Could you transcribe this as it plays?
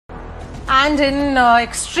And in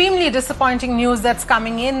extremely disappointing news that's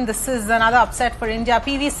coming in, this is another upset for India.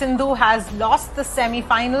 PV Sindhu has lost the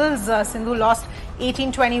semi-finals. Sindhu lost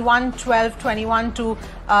 18-21, 12-21 to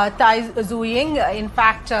Tai Tzu Ying. In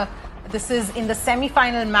fact, this is in the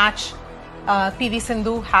semi-final match. PV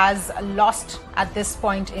Sindhu has lost at this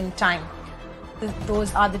point in time.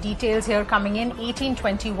 Those are the details here coming in.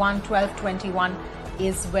 18-21, 12-21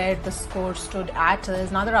 is where the score stood at. There's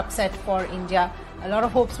another upset for India. A lot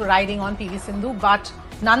of hopes were riding on PV Sindhu, but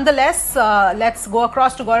nonetheless, let's go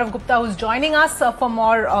across to Gaurav Gupta, who's joining us for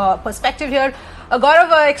more perspective here.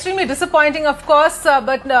 Gaurav, extremely disappointing, of course,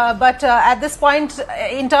 but at this point,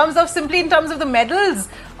 in terms of the medals,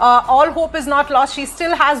 all hope is not lost. She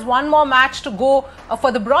still has one more match to go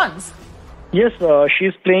for the bronze. Yes,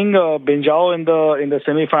 she's playing Binjao in the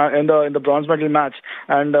semi-final in the bronze medal match,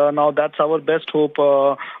 and now that's our best hope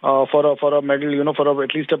for a medal, for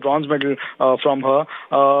at least a bronze medal from her.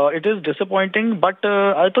 It is disappointing, but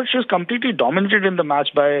I thought she was completely dominated in the match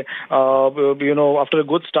by after a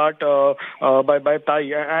good start by Tai,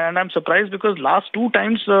 and I'm surprised because last two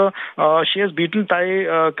times she has beaten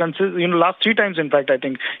Tai last three times in fact I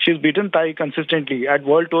think she's beaten Tai consistently at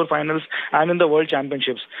World Tour finals and in the World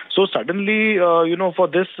Championships. So suddenly, for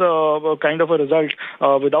this kind of a result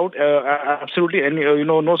without absolutely any,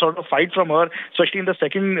 no sort of fight from her, especially in the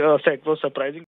second set, was surprising.